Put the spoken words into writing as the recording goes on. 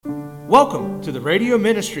Welcome to the radio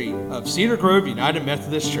ministry of Cedar Grove United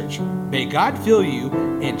Methodist Church. May God fill you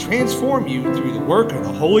and transform you through the work of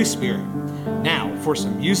the Holy Spirit. Now for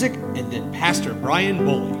some music and then Pastor Brian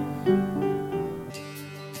Bully.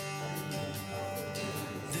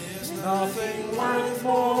 There's nothing worth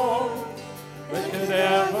more that could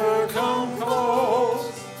ever come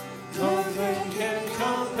close. Nothing can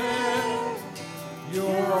compare.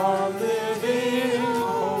 You're our living hope.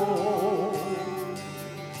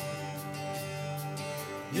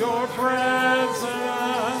 Your presence,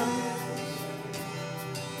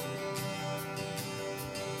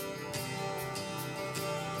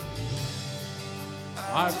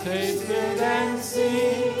 I've tasted and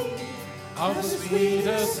seen of the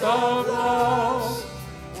sweetest of loves,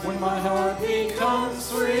 when my heart becomes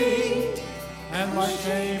free and my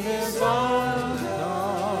shame is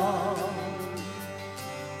undone.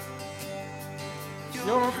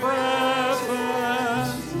 Your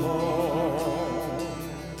presence, Lord.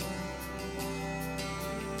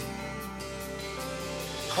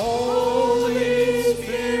 Holy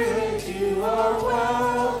Spirit, you are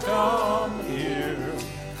welcome here.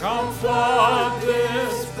 Come flood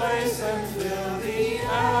this place and fill the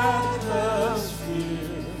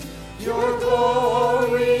atmosphere. Your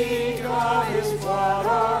glory, God, is what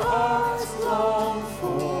our hearts long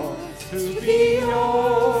for, to be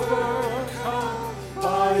overcome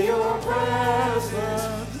by your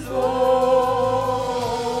presence, Lord.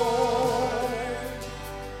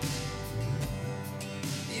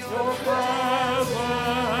 Your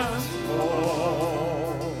presence,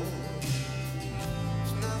 Lord.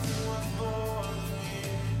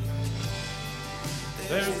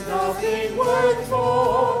 There's nothing worth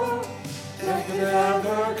more that could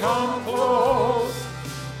ever come close.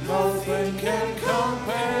 Nothing can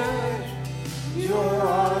compare. You're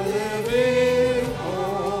our living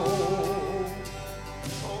hope.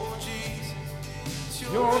 Oh, Jesus,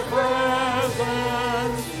 your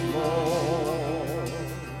presence, Lord.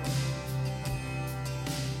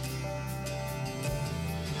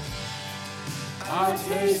 I've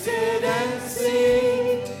tasted and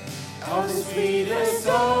seen of the sweetest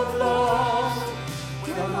of love,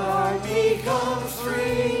 when my heart becomes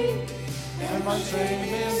free and my shame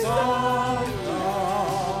is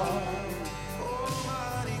undone.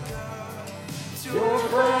 Almighty God, it's your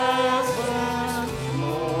presence,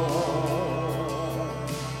 Lord.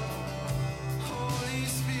 Holy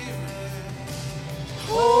Spirit,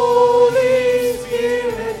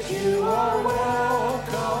 you are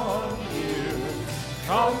welcome here.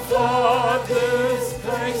 Come flood this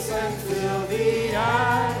place and fill the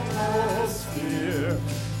atmosphere.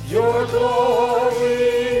 Your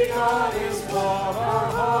glory, God, is what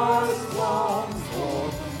our hearts long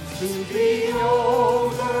for, to be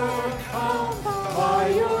overcome by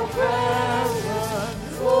your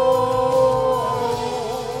presence, Holy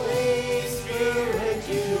Spirit,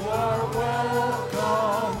 you are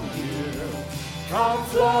welcome here. Come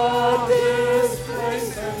flood this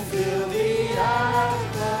place and fill the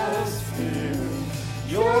atmosphere.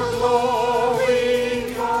 Your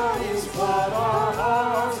glory, God, is what our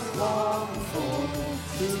hearts long for,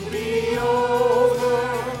 to be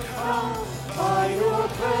overcome by your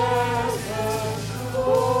presence,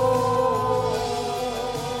 Lord.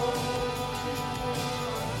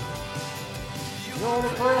 Your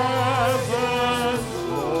presence,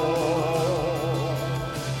 Lord.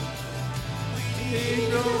 We need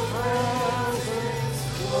your presence,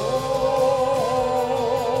 Lord.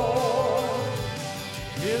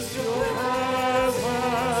 It's your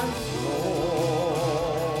presence, Lord.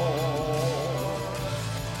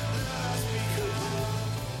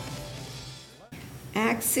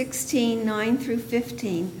 Acts 16, 9 through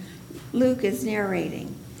 15, Luke is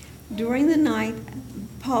narrating. During the night,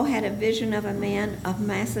 Paul had a vision of a man of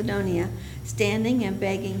Macedonia standing and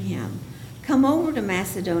begging him, "Come over to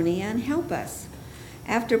Macedonia and help us."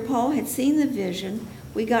 After Paul had seen the vision,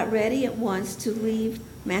 we got ready at once to leave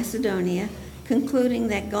Macedonia, concluding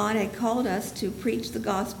that God had called us to preach the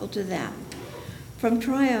gospel to them. From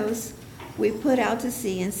Troas, we put out to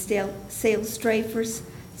sea and sailed straight for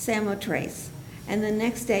Samothrace, and the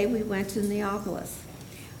next day we went to Neapolis.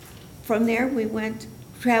 From there we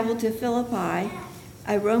traveled to Philippi,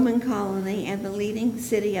 a Roman colony and the leading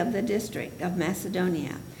city of the district of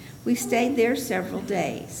Macedonia. We stayed there several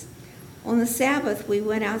days. On the Sabbath, we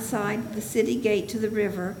went outside the city gate to the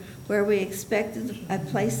river, where we expected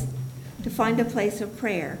to find a place of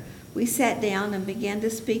prayer. We sat down and began to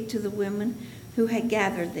speak to the women who had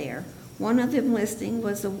gathered there. One of them listening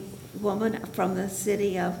was a woman from the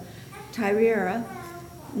city of Tyre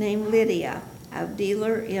named Lydia, a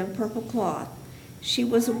dealer in purple cloth. She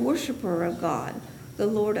was a worshiper of God. the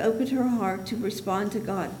Lord opened her heart to respond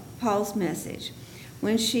to Paul's message.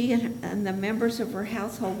 When she and the members of her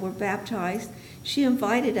household were baptized, she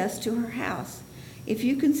invited us to her house. "If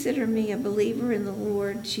you consider me a believer in the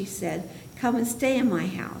Lord," she said, "come and stay in my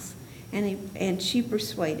house." And she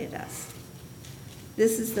persuaded us.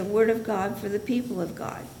 This is the word of God for the people of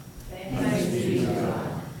God. Thanks be to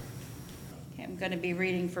God. Okay, I'm going to be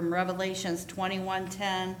reading from Revelations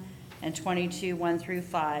 21:10 and 22:1 through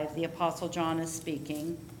 5. The Apostle John is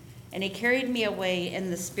speaking. "And he carried me away in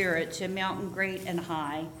the Spirit to a mountain great and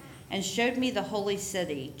high, and showed me the holy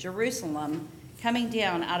city, Jerusalem, coming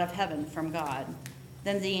down out of heaven from God.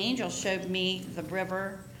 Then the angel showed me the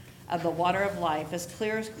river of the water of life, as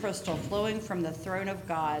clear as crystal, flowing from the throne of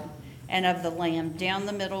God and of the Lamb down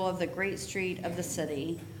the middle of the great street of the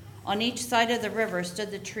city. On each side of the river stood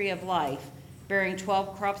the tree of life, bearing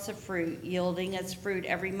 12 crops of fruit, yielding its fruit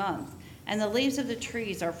every month. And the leaves of the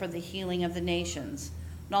trees are for the healing of the nations.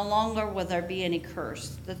 No longer will there be any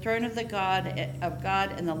curse. The throne of God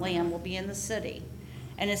and the Lamb will be in the city,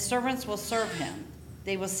 and his servants will serve him.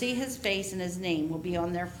 They will see his face, and his name will be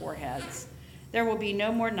on their foreheads. There will be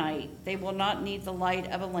no more night. They will not need the light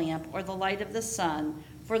of a lamp or the light of the sun,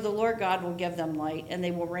 for the Lord God will give them light, and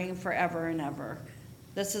they will reign forever and ever."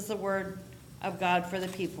 This is the word of God for the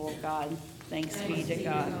people of God. Thanks be to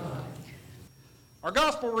God. Our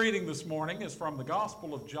gospel reading this morning is from the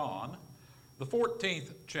Gospel of John, the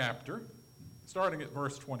 14th chapter, starting at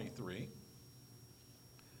verse 23.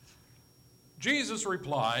 Jesus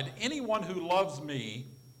replied, "Anyone who loves me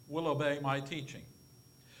will obey my teaching.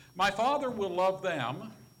 My Father will love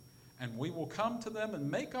them, and we will come to them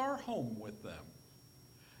and make our home with them.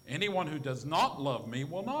 Anyone who does not love me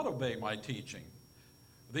will not obey my teaching.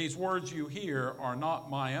 These words you hear are not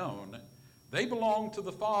my own. They belong to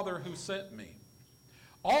the Father who sent me.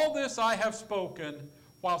 All this I have spoken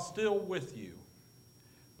while still with you.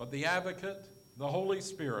 But the Advocate, the Holy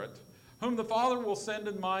Spirit, whom the Father will send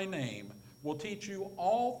in my name, will teach you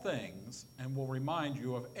all things and will remind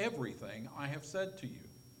you of everything I have said to you.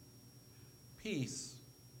 Peace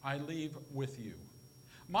I leave with you.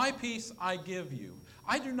 My peace I give you.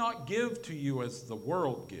 I do not give to you as the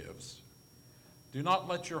world gives. Do not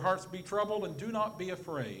let your hearts be troubled, and do not be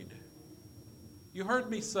afraid. You heard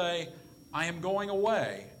me say, I am going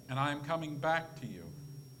away, and I am coming back to you.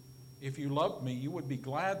 If you loved me, you would be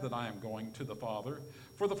glad that I am going to the Father,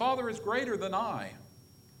 for the Father is greater than I.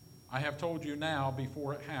 I have told you now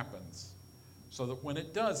before it happens, so that when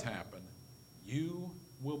it does happen, you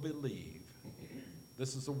will believe."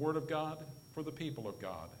 This is the word of God for the people of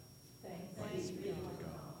God. Thanks be to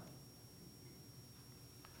God.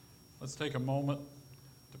 Let's take a moment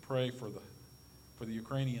to pray for the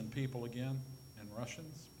Ukrainian people again and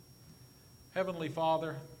Russians. Heavenly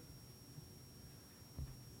Father,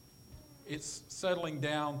 it's settling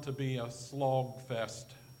down to be a slog fest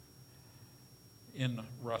in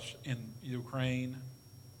Ukraine.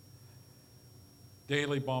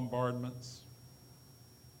 Daily bombardments.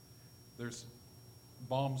 There's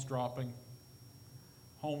bombs dropping,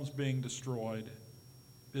 homes being destroyed,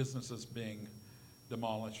 businesses being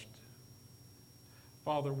demolished.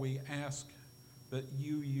 Father, we ask that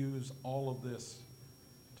you use all of this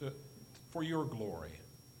for your glory,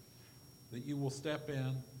 that you will step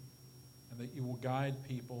in and that you will guide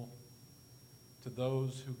people to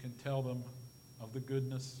those who can tell them of the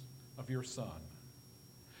goodness of your Son.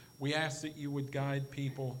 We ask that you would guide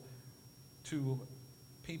people to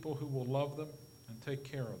people who will love them and take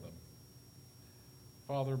care of them.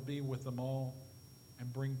 Father, be with them all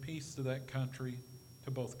and bring peace to that country,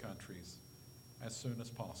 to both countries, as soon as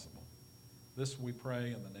possible. This we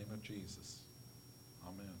pray in the name of Jesus.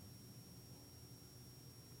 Amen.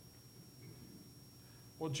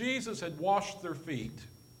 Well, Jesus had washed their feet.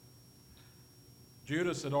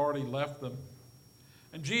 Judas had already left them.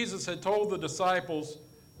 And Jesus had told the disciples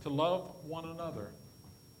to love one another.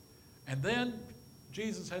 And then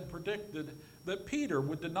Jesus had predicted that Peter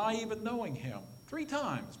would deny even knowing him 3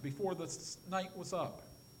 times before the night was up.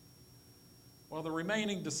 While the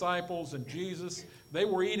remaining disciples and Jesus, they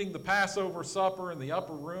were eating the Passover supper in the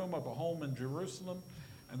upper room of a home in Jerusalem,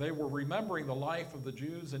 and they were remembering the life of the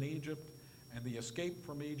Jews in Egypt and the escape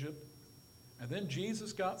from Egypt. And then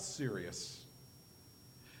Jesus got serious.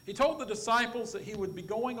 He told the disciples that he would be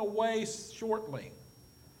going away shortly.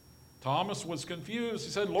 Thomas was confused.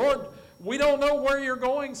 He said, "Lord, we don't know where you're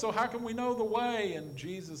going, so how can we know the way?" And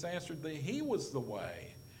Jesus answered that he was the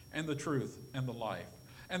way and the truth and the life,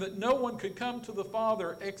 and that no one could come to the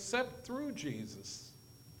Father except through Jesus.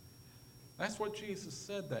 That's what Jesus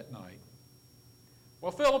said that night.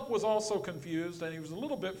 Well, Philip was also confused, and he was a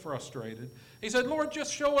little bit frustrated. He said, Lord,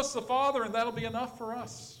 just show us the Father, and that'll be enough for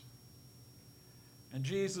us. And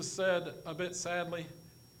Jesus said, a bit sadly,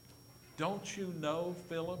 don't you know,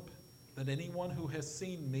 Philip, that anyone who has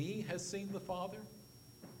seen me has seen the Father?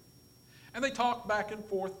 And they talked back and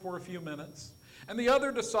forth for a few minutes. And the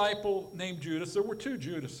other disciple named Judas, there were two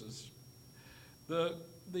Judases.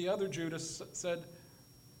 The other Judas said,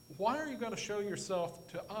 why are you going to show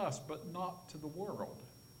yourself to us but not to the world?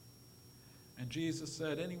 And Jesus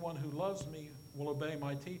said, anyone who loves me will obey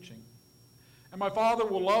my teaching. And my Father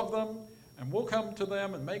will love them, and we'll come to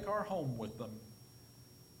them and make our home with them.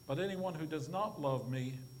 But anyone who does not love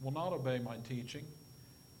me will not obey my teaching.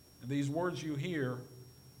 And these words you hear,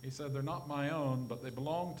 he said, they're not my own, but they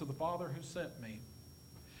belong to the Father who sent me.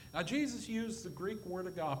 Now, Jesus used the Greek word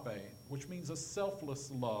agape, which means a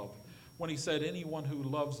selfless love, when he said, anyone who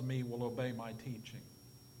loves me will obey my teaching.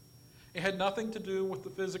 It had nothing to do with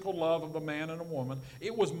the physical love of a man and a woman.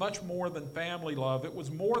 It was much more than family love. It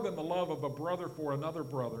was more than the love of a brother for another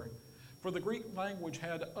brother. For the Greek language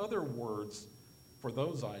had other words for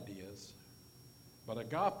those ideas. But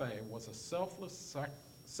agape was a selfless,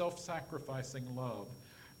 self-sacrificing love.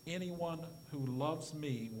 Anyone who loves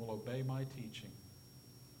me will obey my teaching.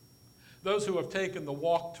 Those who have taken the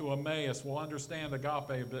walk to Emmaus will understand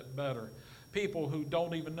agape a bit better. People who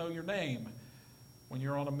don't even know your name, when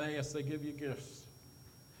you're on Emmaus, they give you gifts.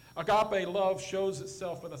 Agape love shows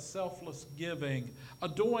itself in a selfless giving, a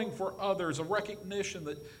doing for others, a recognition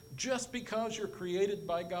that just because you're created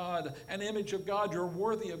by God, an image of God, you're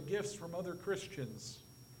worthy of gifts from other Christians.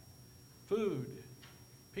 Food,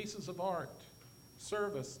 pieces of art,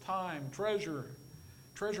 service, time,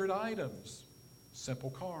 treasured items,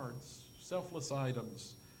 simple cards, selfless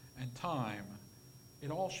items, and time.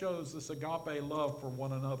 It all shows this agape love for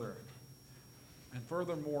one another. And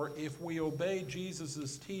furthermore, if we obey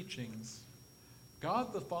Jesus' teachings,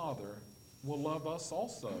 God the Father will love us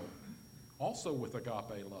also with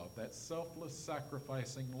agape love, that selfless,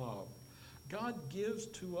 sacrificing love. God gives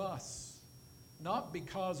to us, not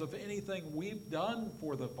because of anything we've done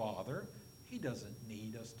for the Father. He doesn't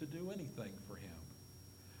need us to do anything for him.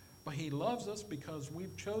 But he loves us because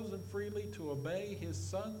we've chosen freely to obey his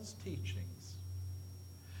Son's teachings.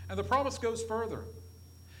 And the promise goes further.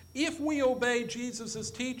 If we obey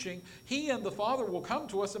Jesus' teaching, he and the Father will come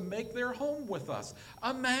to us and make their home with us.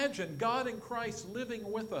 Imagine God in Christ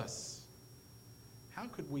living with us. How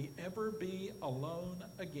could we ever be alone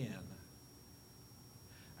again?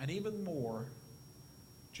 And even more,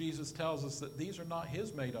 Jesus tells us that these are not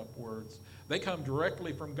his made-up words. They come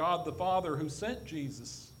directly from God the Father who sent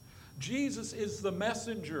Jesus. Jesus is the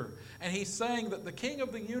messenger, and he's saying that the King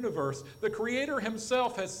of the universe, the Creator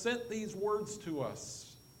himself, has sent these words to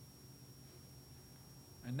us.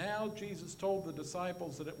 And now Jesus told the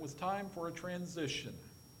disciples that it was time for a transition,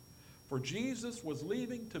 for Jesus was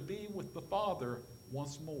leaving to be with the Father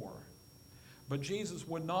once more. But Jesus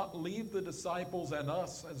would not leave the disciples and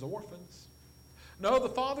us as orphans. No, the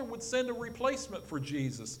Father would send a replacement for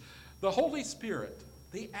Jesus, the Holy Spirit,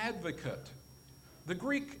 the Advocate. The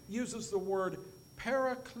Greek uses the word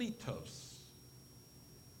parakletos.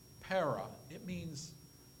 Para, it means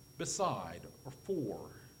beside or for.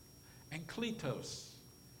 And kletos,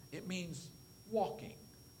 it means walking,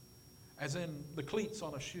 as in the cleats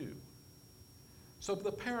on a shoe. So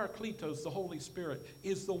the Parakletos, the Holy Spirit,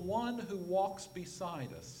 is the one who walks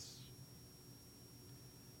beside us.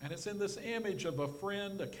 And it's in this image of a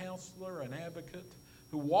friend, a counselor, an advocate,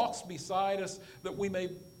 who walks beside us that we may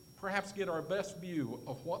perhaps get our best view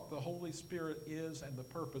of what the Holy Spirit is and the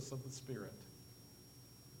purpose of the Spirit.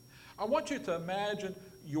 I want you to imagine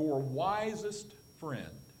your wisest friend,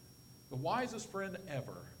 the wisest friend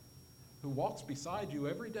ever, who walks beside you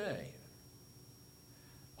every day,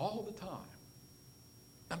 all the time.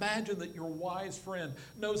 Imagine that your wise friend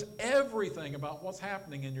knows everything about what's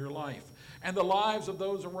happening in your life and the lives of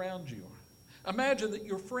those around you. Imagine that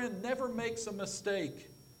your friend never makes a mistake.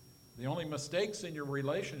 The only mistakes in your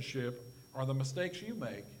relationship are the mistakes you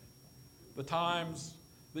make, the times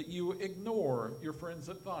that you ignore your friend's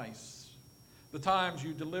advice, the times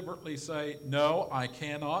you deliberately say, no, I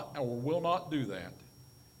cannot or will not do that,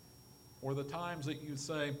 or the times that you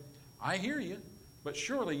say, I hear you, but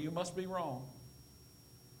surely you must be wrong.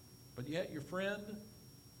 But yet your friend,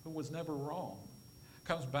 who was never wrong,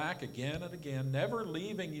 comes back again and again, never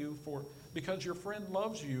leaving you because your friend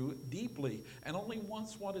loves you deeply and only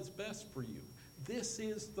wants what is best for you. This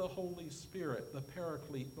is the Holy Spirit, the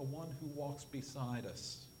Paraclete, the one who walks beside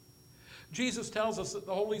us. Jesus tells us that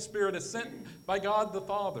the Holy Spirit is sent by God the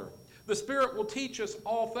Father. The Spirit will teach us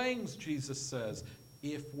all things, Jesus says.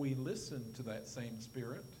 if we listen to that same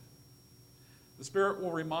Spirit. The Spirit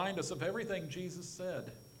will remind us of everything Jesus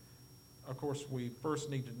said. Of course, we first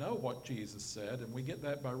need to know what Jesus said, and we get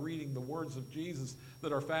that by reading the words of Jesus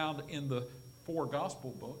that are found in the 4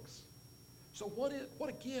 gospel books. So what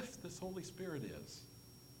a gift this Holy Spirit is.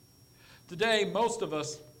 Today, most of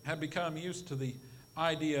us have become used to the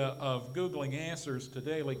idea of Googling answers to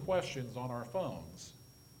daily questions on our phones.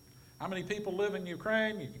 How many people live in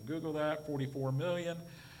Ukraine? You can Google that, 44 million.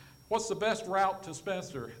 What's the best route to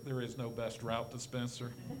Spencer? There is no best route to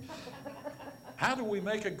Spencer. How do we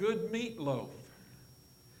make a good meatloaf?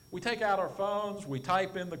 We take out our phones, we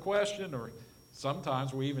type in the question, or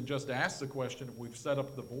sometimes we even just ask the question if we've set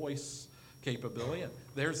up the voice capability, and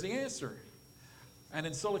there's the answer. And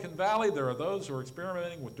in Silicon Valley, there are those who are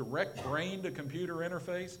experimenting with direct brain-to-computer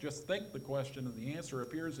interface. Just think the question and the answer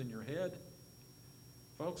appears in your head.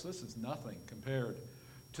 Folks, this is nothing compared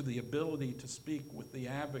to the ability to speak with the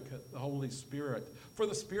advocate, the Holy Spirit. For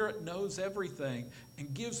the Spirit knows everything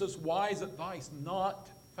and gives us wise advice, not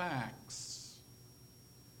facts.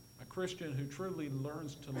 A Christian who truly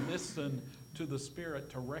learns to listen to the Spirit,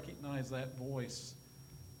 to recognize that voice,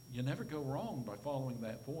 you never go wrong by following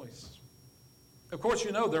that voice. Of course,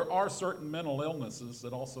 you know there are certain mental illnesses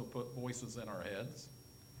that also put voices in our heads.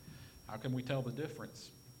 How can we tell the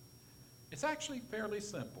difference? It's actually fairly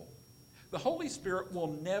simple. The Holy Spirit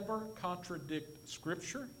will never contradict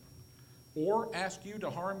Scripture or ask you to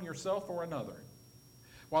harm yourself or another.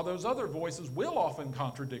 While those other voices will often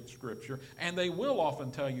contradict Scripture, and they will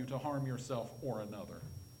often tell you to harm yourself or another.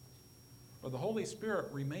 But the Holy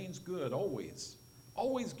Spirit remains good always,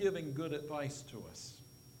 always giving good advice to us.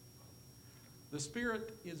 The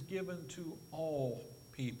Spirit is given to all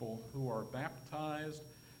people who are baptized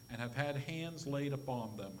and have had hands laid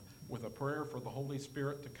upon them with a prayer for the Holy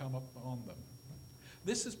Spirit to come upon them.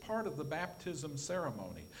 This is part of the baptism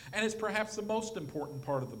ceremony, and it's perhaps the most important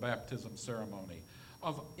part of the baptism ceremony.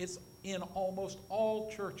 It's in almost all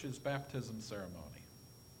churches' baptism ceremony.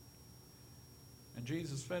 And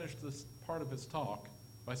Jesus finished this part of his talk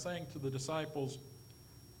by saying to the disciples,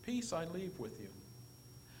 "Peace I leave with you.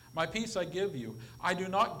 My peace I give you. I do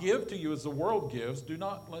not give to you as the world gives. Do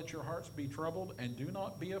not let your hearts be troubled, and do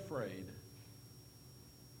not be afraid."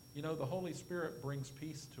 You know, the Holy Spirit brings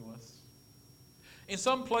peace to us. In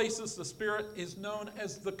some places, the Spirit is known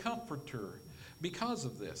as the Comforter because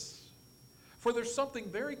of this. For there's something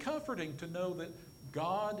very comforting to know that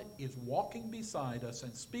God is walking beside us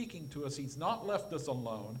and speaking to us. He's not left us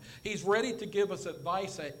alone. He's ready to give us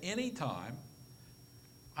advice at any time.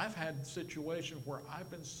 I've had situations where I've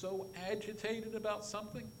been so agitated about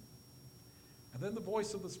something, and then the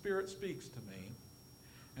voice of the Spirit speaks to me,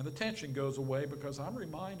 and the tension goes away because I'm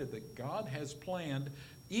reminded that God has planned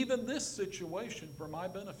even this situation for my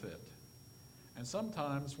benefit. And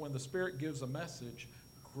sometimes when the Spirit gives a message,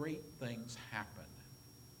 great things happen.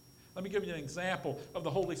 Let me give you an example of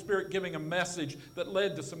the Holy Spirit giving a message that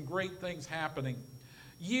led to some great things happening.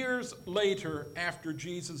 Years later, after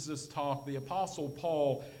Jesus' talk, the Apostle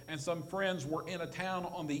Paul and some friends were in a town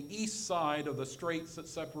on the east side of the straits that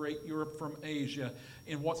separate Europe from Asia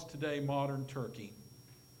in what's today modern Turkey.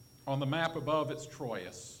 On the map above, it's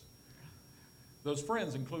Troas. Those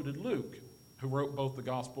friends included Luke, who wrote both the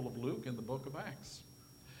Gospel of Luke and the book of Acts.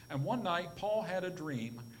 And one night, Paul had a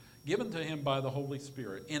dream given to him by the Holy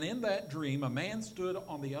Spirit. And in that dream, a man stood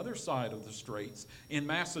on the other side of the straits in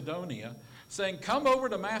Macedonia, saying, "Come over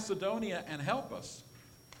to Macedonia and help us."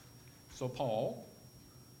 So Paul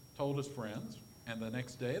told his friends, and the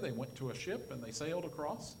next day they went to a ship and they sailed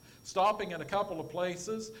across, stopping in a couple of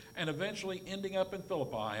places and eventually ending up in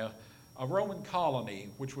Philippi, a Roman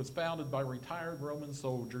colony which was founded by retired Roman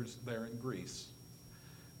soldiers there in Greece.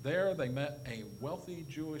 There they met a wealthy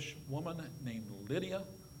Jewish woman named Lydia,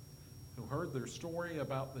 who heard their story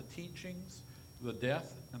about the teachings, the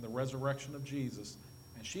death, and the resurrection of Jesus,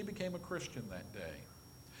 and she became a Christian that day.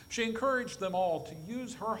 She encouraged them all to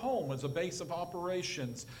use her home as a base of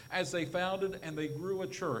operations as they founded and they grew a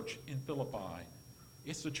church in Philippi.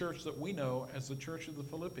 It's the church that we know as the Church of the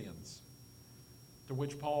Philippians, to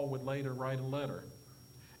which Paul would later write a letter.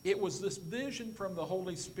 It was this vision from the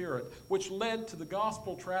Holy Spirit which led to the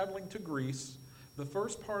gospel traveling to Greece, the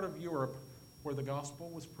first part of Europe where the gospel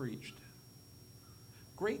was preached.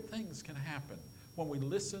 Great things can happen when we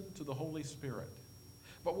listen to the Holy Spirit.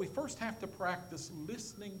 But we first have to practice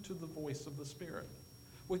listening to the voice of the Spirit.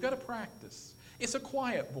 We've got to practice. It's a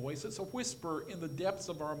quiet voice. It's a whisper in the depths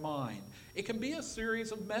of our mind. It can be a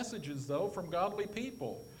series of messages, though, from godly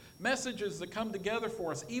people. Messages that come together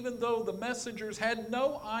for us, even though the messengers had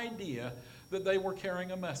no idea that they were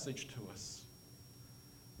carrying a message to us.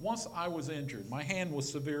 Once I was injured. My hand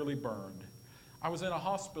was severely burned. I was in a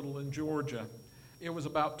hospital in Georgia. It was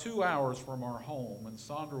about 2 hours from our home, and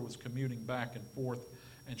Sandra was commuting back and forth,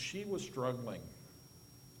 and she was struggling.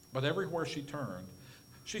 But everywhere she turned,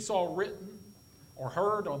 she saw written or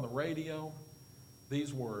heard on the radio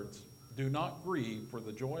these words, "Do not grieve, for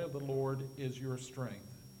the joy of the Lord is your strength,"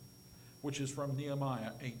 which is from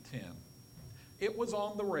Nehemiah 8:10. It was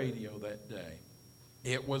on the radio that day.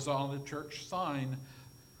 It was on a church sign.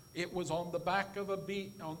 It was on the back of on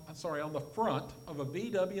the front of a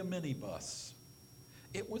VW minibus.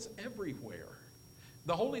 It was everywhere.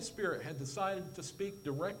 The Holy Spirit had decided to speak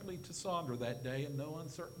directly to Sandra that day in no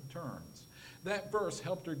uncertain terms. That verse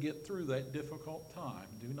helped her get through that difficult time.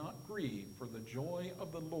 Do not grieve, for the joy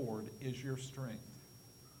of the Lord is your strength.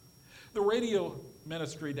 The radio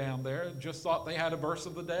ministry down there just thought they had a verse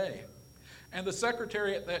of the day. And the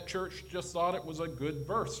secretary at that church just thought it was a good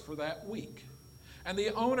verse for that week. And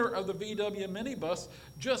the owner of the VW minibus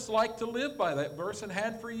just liked to live by that verse and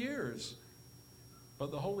had for years.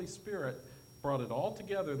 But the Holy Spirit brought it all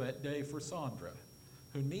together that day for Sandra,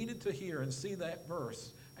 who needed to hear and see that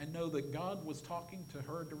verse and know that God was talking to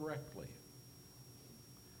her directly.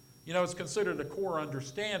 You know, it's considered a core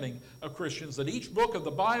understanding of Christians that each book of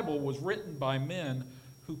the Bible was written by men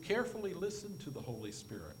who carefully listened to the Holy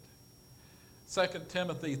Spirit. 2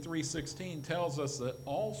 Timothy 3:16 tells us that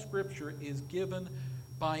all Scripture is given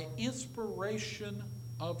by inspiration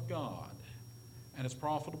of God and is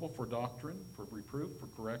profitable for doctrine, for reproof, for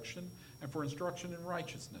correction, and for instruction in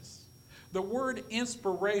righteousness. The word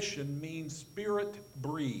inspiration means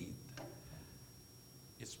spirit-breathed.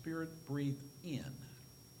 It's spirit-breathed in.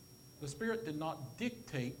 The Spirit did not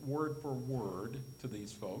dictate word for word to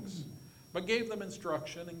these folks, but gave them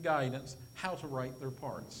instruction and guidance how to write their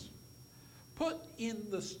parts. Put in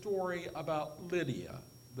the story about Lydia,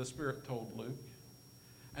 the Spirit told Luke.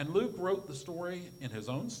 And Luke wrote the story in his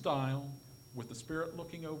own style, with the Spirit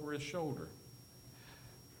looking over his shoulder.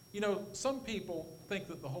 You know, some people think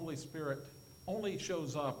that the Holy Spirit only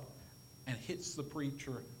shows up and hits the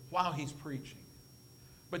preacher while he's preaching.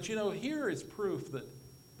 But you know, here is proof that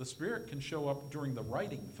the Spirit can show up during the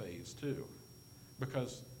writing phase too,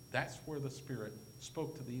 because that's where the Spirit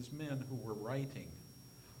spoke to these men who were writing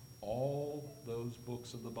all those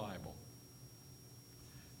books of the Bible.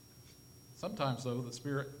 Sometimes, though, the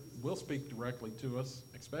Spirit will speak directly to us,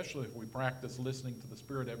 especially if we practice listening to the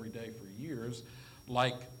Spirit every day for years,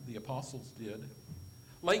 like the apostles did.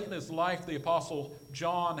 Late in his life, the apostle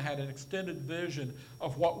John had an extended vision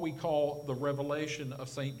of what we call the revelation of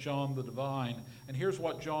St. John the Divine. And here's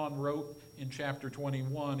what John wrote in chapter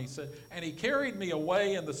 21. He said, "And he carried me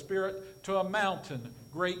away in the Spirit to a mountain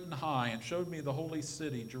great and high, and showed me the holy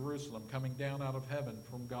city, Jerusalem, coming down out of heaven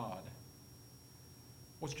from God."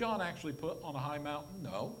 Was John actually put on a high mountain?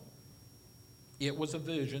 No. It was a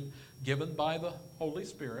vision given by the Holy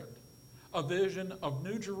Spirit, a vision of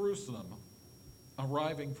New Jerusalem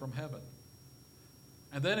arriving from heaven.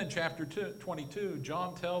 And then in chapter 22,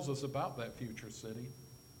 John tells us about that future city.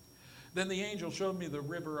 "Then the angel showed me the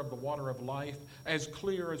river of the water of life, as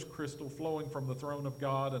clear as crystal, flowing from the throne of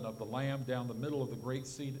God and of the Lamb down the middle of the great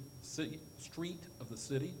street of the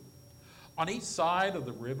city. On each side of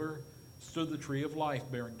the river stood the tree of life,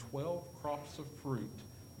 bearing 12 crops of fruit,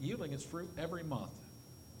 yielding its fruit every month.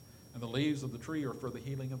 And the leaves of the tree are for the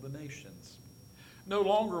healing of the nations. No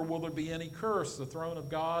longer will there be any curse. The throne of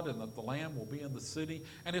God and of the Lamb will be in the city,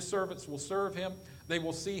 and his servants will serve him. They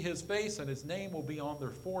will see his face, and his name will be on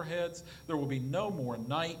their foreheads. There will be no more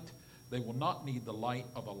night. They will not need the light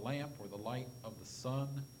of a lamp or the light of the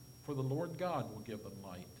sun, for the Lord God will give them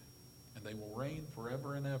light, and they will reign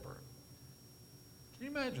forever and ever." Can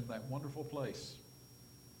you imagine that wonderful place?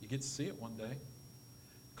 You get to see it one day.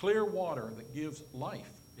 Clear water that gives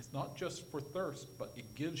life. It's not just for thirst, but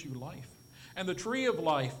it gives you life. And the tree of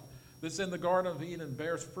life that's in the Garden of Eden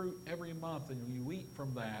bears fruit every month, and you eat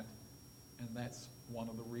from that, and that's one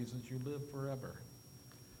of the reasons you live forever.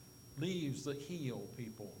 Leaves that heal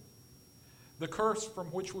people. The curse from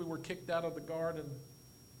which we were kicked out of the garden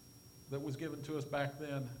that was given to us back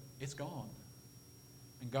then, it's gone.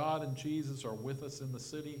 And God and Jesus are with us in the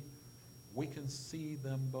city. We can see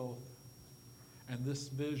them both. And this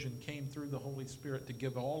vision came through the Holy Spirit to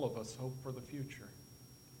give all of us hope for the future.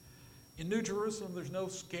 In New Jerusalem, there's no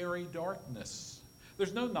scary darkness.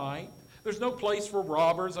 There's no night. There's no place for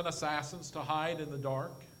robbers and assassins to hide in the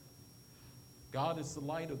dark. God is the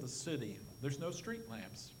light of the city. There's no street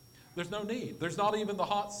lamps. There's no need. There's not even the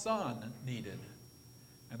hot sun needed.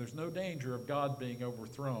 And there's no danger of God being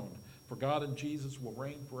overthrown, for God and Jesus will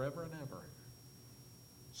reign forever and ever.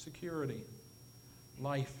 Security,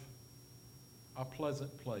 life, a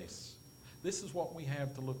pleasant place. This is what we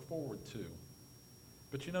have to look forward to.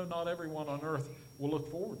 But you know, not everyone on earth will look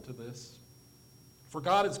forward to this. For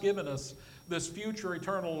God has given us this future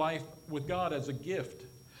eternal life with God as a gift.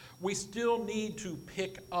 We still need to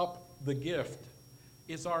pick up the gift.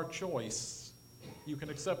 It's our choice. You can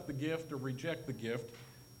accept the gift or reject the gift.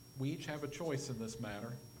 We each have a choice in this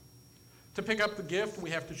matter. To pick up the gift, we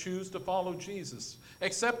have to choose to follow Jesus,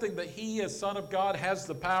 accepting that He, as Son of God, has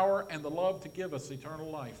the power and the love to give us eternal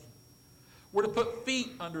life. We're to put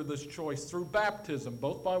feet under this choice through baptism,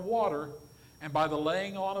 both by water and by the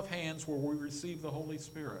laying on of hands, where we receive the Holy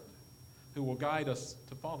Spirit, who will guide us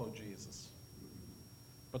to follow Jesus.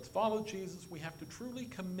 But to follow Jesus, we have to truly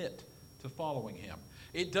commit to following Him.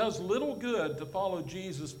 It does little good to follow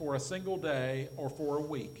Jesus for a single day or for a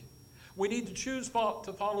week. We need to choose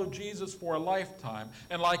to follow Jesus for a lifetime.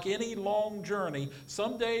 And like any long journey,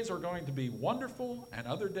 some days are going to be wonderful and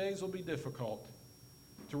other days will be difficult.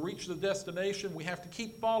 To reach the destination, we have to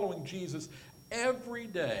keep following Jesus every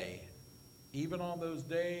day, even on those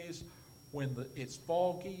days when it's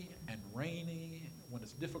foggy and rainy, when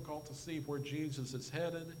it's difficult to see where Jesus is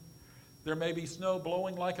headed. There may be snow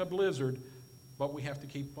blowing like a blizzard, but we have to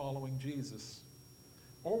keep following Jesus.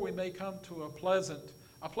 Or we may come to a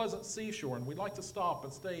pleasant seashore, and we'd like to stop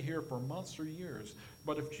and stay here for months or years.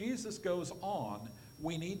 But if Jesus goes on,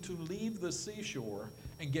 we need to leave the seashore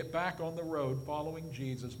and get back on the road following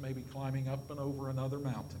Jesus, maybe climbing up and over another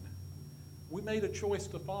mountain. We made a choice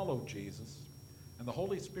to follow Jesus, and the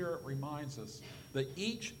Holy Spirit reminds us that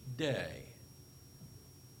each day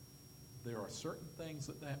there are certain things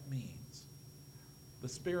that means. The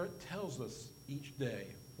Spirit tells us each day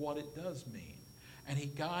what it does mean, and He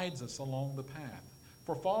guides us along the path.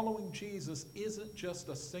 For following Jesus isn't just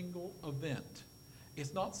a single event.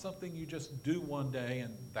 It's not something you just do one day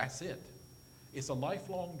and that's it. It's a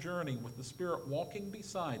lifelong journey with the Spirit walking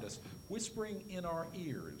beside us, whispering in our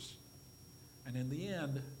ears. And in the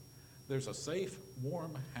end, there's a safe,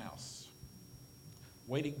 warm house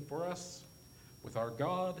waiting for us with our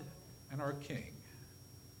God and our King.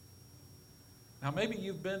 Now, maybe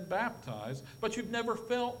you've been baptized, but you've never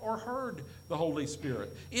felt or heard the Holy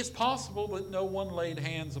Spirit. It's possible that no one laid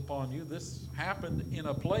hands upon you. This happened in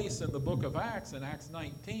a place in the book of Acts, in Acts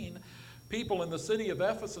 19. People in the city of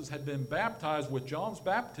Ephesus had been baptized with John's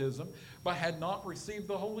baptism, but had not received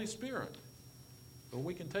the Holy Spirit. But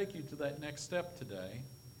we can take you to that next step today.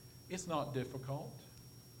 It's not difficult.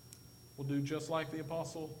 We'll do just like the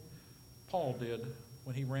Apostle Paul did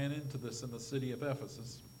when he ran into this in the city of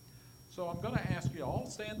Ephesus. So I'm going to ask you all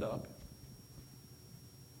stand up.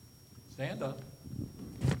 Stand up.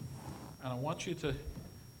 And I want you to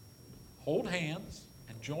hold hands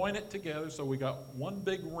and join it together so we got one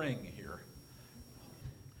big ring here.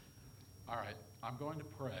 All right, I'm going to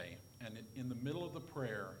pray. And in the middle of the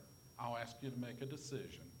prayer, I'll ask you to make a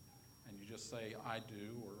decision. And you just say, I do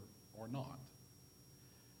or not.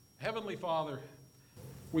 Heavenly Father,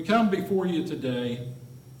 we come before you today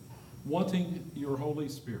wanting your Holy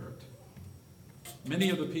Spirit. Many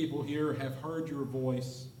of the people here have heard your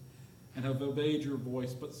voice and have obeyed your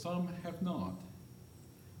voice, but some have not.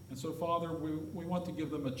 And so, Father, we want to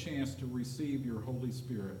give them a chance to receive your Holy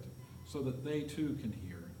Spirit so that they too can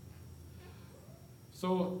hear.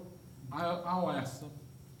 So I'll ask them,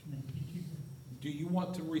 do you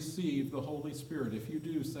want to receive the Holy Spirit? If you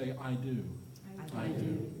do, say, I do. I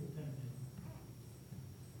do.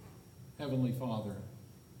 Heavenly Father,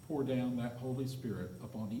 pour down that Holy Spirit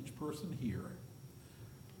upon each person here.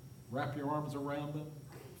 Wrap your arms around them.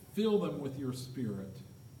 Fill them with your Spirit.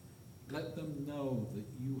 Let them know that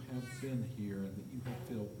you have been here and that you have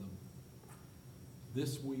filled them.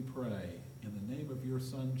 This we pray in the name of your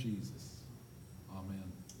Son, Jesus.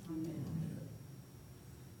 Amen. Amen.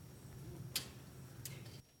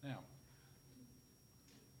 Now,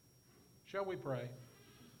 shall we pray?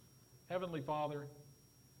 Heavenly Father,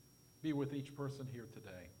 be with each person here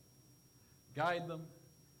today. Guide them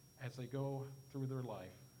as they go through their life.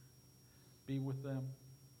 Be with them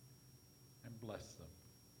and bless them.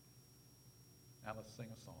 Now let's sing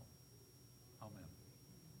a song.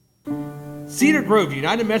 Amen. Cedar Grove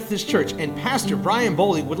United Methodist Church and Pastor Brian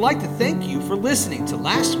Boley would like to thank you for listening to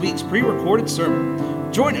last week's pre-recorded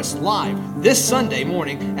sermon. Join us live this Sunday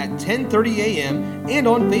morning at 10:30 a.m. and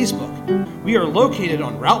on Facebook. We are located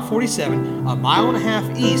on Route 47, a mile and a half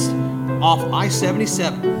east off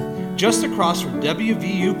I-77, just across from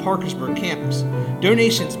WVU Parkersburg campus.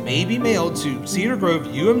 Donations may be mailed to Cedar Grove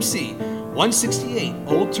UMC, 168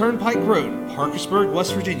 Old Turnpike Road, Parkersburg,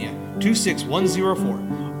 West Virginia,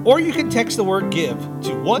 26104. Or you can text the word GIVE to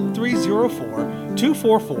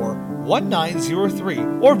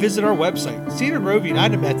 1304-244-1903 or visit our website,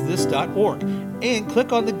 cedargroveunitedmethodist.org, and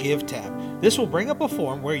click on the Give tab. This will bring up a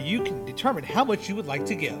form where you can determine how much you would like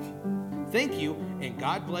to give. Thank you, and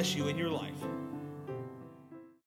God bless you in your life.